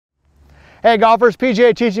Hey golfers,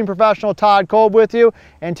 PGA teaching professional Todd Kolb with you,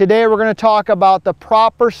 and today we're going to talk about the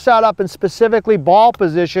proper setup and specifically ball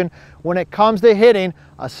position when it comes to hitting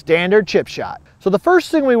a standard chip shot. So the first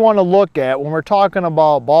thing we want to look at when we're talking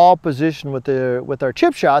about ball position with our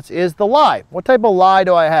chip shots is the lie. What type of lie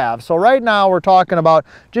do I have? So right now we're talking about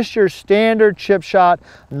just your standard chip shot,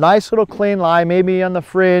 nice little clean lie, maybe on the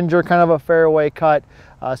fringe or kind of a fairway cut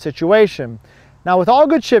situation. Now with all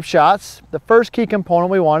good chip shots, the first key component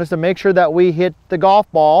we want is to make sure that we hit the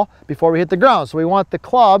golf ball before we hit the ground. So we want the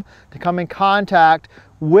club to come in contact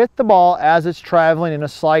with the ball as it's traveling in a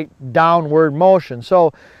slight downward motion.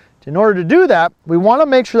 So in order to do that, we want to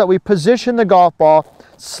make sure that we position the golf ball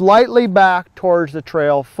slightly back towards the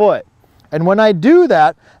trail foot. And when I do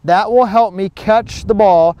that, that will help me catch the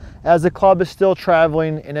ball as the club is still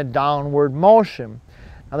traveling in a downward motion.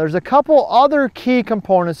 Now there's a couple other key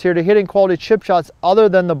components here to hitting quality chip shots other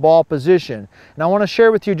than the ball position. And I want to share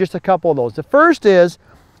with you just a couple of those. The first is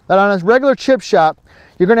that on a regular chip shot,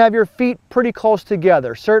 you're going to have your feet pretty close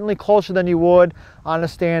together, certainly closer than you would on a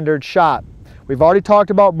standard shot. We've already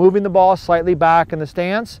talked about moving the ball slightly back in the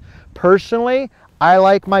stance. Personally, I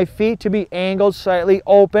like my feet to be angled slightly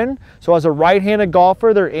open. So as a right-handed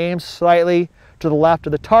golfer, they're aimed slightly to the left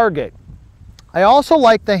of the target. I also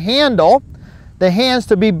like the hands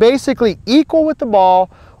to be basically equal with the ball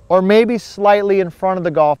or maybe slightly in front of the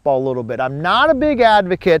golf ball a little bit. I'm not a big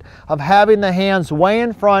advocate of having the hands way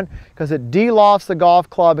in front because it delofts the golf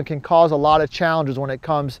club and can cause a lot of challenges when it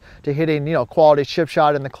comes to hitting, quality chip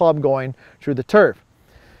shot in the club going through the turf.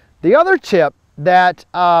 The other tip that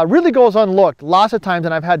really goes unlooked lots of times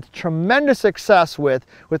and I've had tremendous success with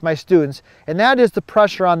my students, and that is the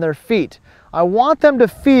pressure on their feet. I want them to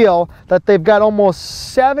feel that they've got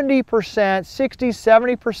almost 70%,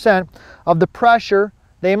 60-70% of the pressure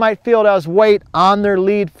they might feel it as weight on their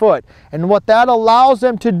lead foot. And what that allows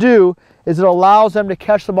them to do is it allows them to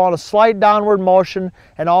catch the ball in a slight downward motion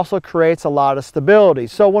and also creates a lot of stability.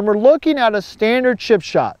 So when we're looking at a standard chip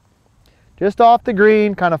shot, just off the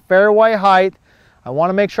green, kind of fairway height, I want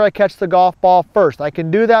to make sure I catch the golf ball first. I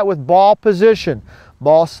can do that with ball position,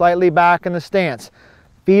 ball slightly back in the stance.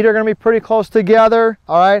 Feet are going to be pretty close together,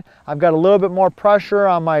 all right? I've got a little bit more pressure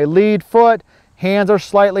on my lead foot. Hands are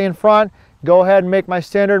slightly in front. Go ahead and make my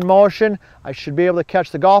standard motion. I should be able to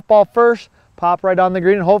catch the golf ball first, pop right on the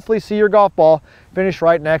green, and hopefully see your golf ball finish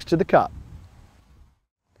right next to the cup.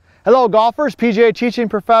 Hello golfers, PGA teaching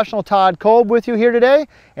professional Todd Kolb with you here today,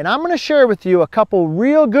 and I'm going to share with you a couple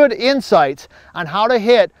real good insights on how to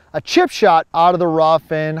hit a chip shot out of the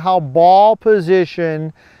rough and how ball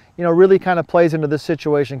position really kind of plays into this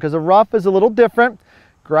situation, because the rough is a little different,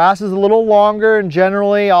 grass is a little longer, and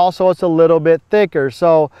generally also it's a little bit thicker.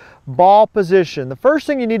 So ball position, the first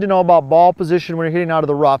thing you need to know about ball position when you're hitting out of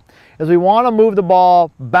the rough is we want to move the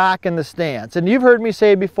ball back in the stance. And you've heard me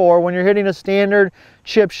say before, when you're hitting a standard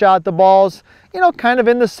chip shot, the ball's kind of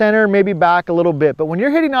in the center, maybe back a little bit. But when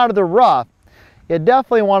you're hitting out of the rough, you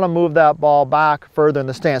definitely want to move that ball back further in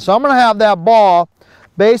the stance. So I'm going to have that ball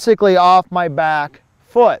basically off my back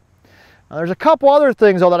foot. Now, there's a couple other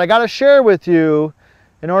things though that I got to share with you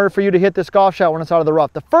in order for you to hit this golf shot when it's out of the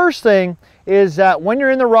rough. The first thing is that when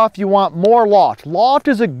you're in the rough, you want more loft. Loft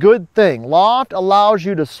is a good thing. Loft allows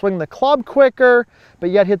you to swing the club quicker, but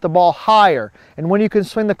yet hit the ball higher. And when you can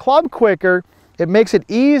swing the club quicker, it makes it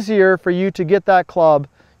easier for you to get that club,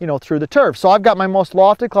 through the turf. So I've got my most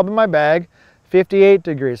lofted club in my bag, 58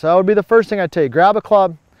 degrees. So that would be the first thing I'd tell you. Grab a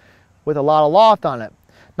club with a lot of loft on it.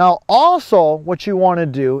 Now also what you want to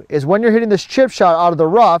do is when you're hitting this chip shot out of the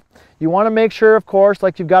rough, you want to make sure, of course,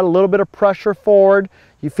 like you've got a little bit of pressure forward.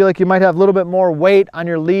 You feel like you might have a little bit more weight on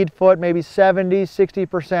your lead foot, maybe 70,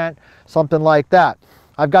 60%, something like that.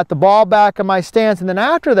 I've got the ball back in my stance, and then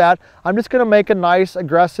after that, I'm just going to make a nice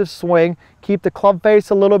aggressive swing. Keep the club face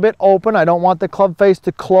a little bit open. I don't want the club face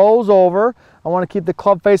to close over. I want to keep the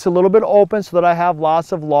club face a little bit open so that I have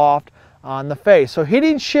lots of loft on the face. So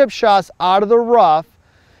hitting chip shots out of the rough,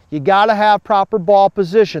 you got to have proper ball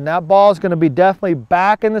position. That ball is going to be definitely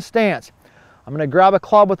back in the stance. I'm going to grab a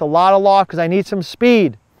club with a lot of loft because I need some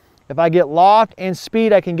speed. If I get loft and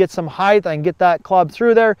speed, I can get some height. I can get that club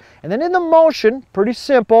through there. And then in the motion, pretty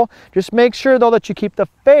simple, just make sure though that you keep the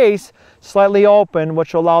face slightly open,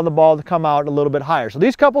 which will allow the ball to come out a little bit higher. So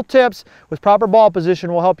these couple tips with proper ball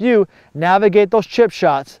position will help you navigate those chip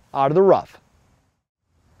shots out of the rough.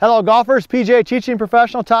 Hello golfers, PGA teaching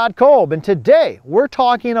professional Todd Kolb, and today we're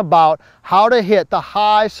talking about how to hit the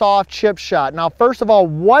high soft chip shot. Now first of all,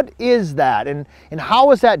 what is that and how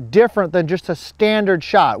is that different than just a standard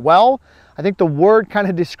shot? Well, I think the word kind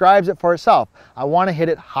of describes it for itself. I want to hit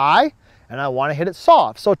it high and I want to hit it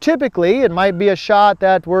soft. So typically it might be a shot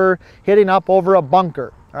that we're hitting up over a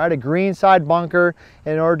bunker, all right, a green side bunker,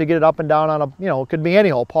 in order to get it up and down on a, you know, it could be any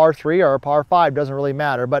hole, par 3 or a par 5, doesn't really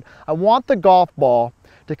matter. But I want the golf ball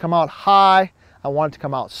to come out high. I want it to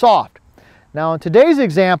come out soft. Now in today's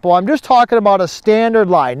example, I'm just talking about a standard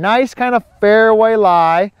lie, nice kind of fairway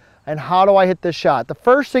lie. And how do I hit this shot? The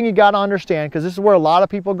first thing you got to understand, because this is where a lot of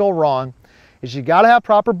people go wrong, is you got to have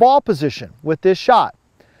proper ball position with this shot.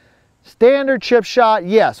 Standard chip shot,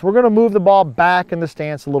 yes, we're going to move the ball back in the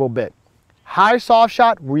stance a little bit. High soft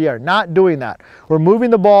shot, we are not doing that. We're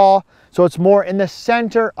moving the ball so it's more in the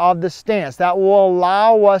center of the stance. That will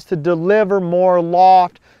allow us to deliver more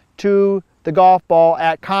loft to the golf ball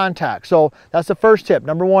at contact. So that's the first tip.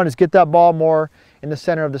 Number one is get that ball more in the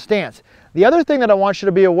center of the stance. The other thing that I want you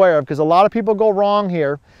to be aware of, because a lot of people go wrong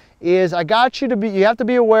here, is you have to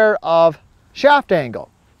be aware of shaft angle.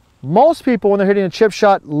 Most people, when they're hitting a chip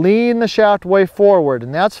shot, lean the shaft way forward,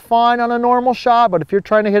 and that's fine on a normal shot, but if you're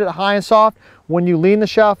trying to hit it high and soft, when you lean the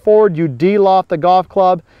shaft forward, you deloft the golf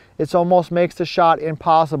club. It almost makes the shot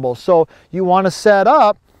impossible. So you want to set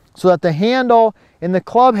up so that the handle and the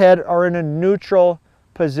club head are in a neutral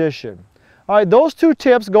position. All right, those two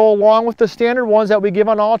tips go along with the standard ones that we give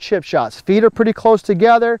on all chip shots. Feet are pretty close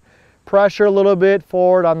together, pressure a little bit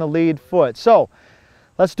forward on the lead foot. So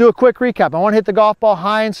let's do a quick recap. I want to hit the golf ball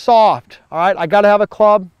high and soft. All right, I got to have a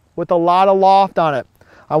club with a lot of loft on it.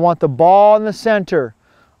 I want the ball in the center.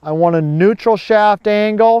 I want a neutral shaft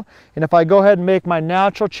angle, and if I go ahead and make my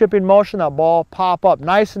natural chipping motion, that ball pop up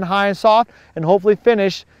nice and high and soft and hopefully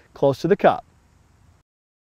finish close to the cup.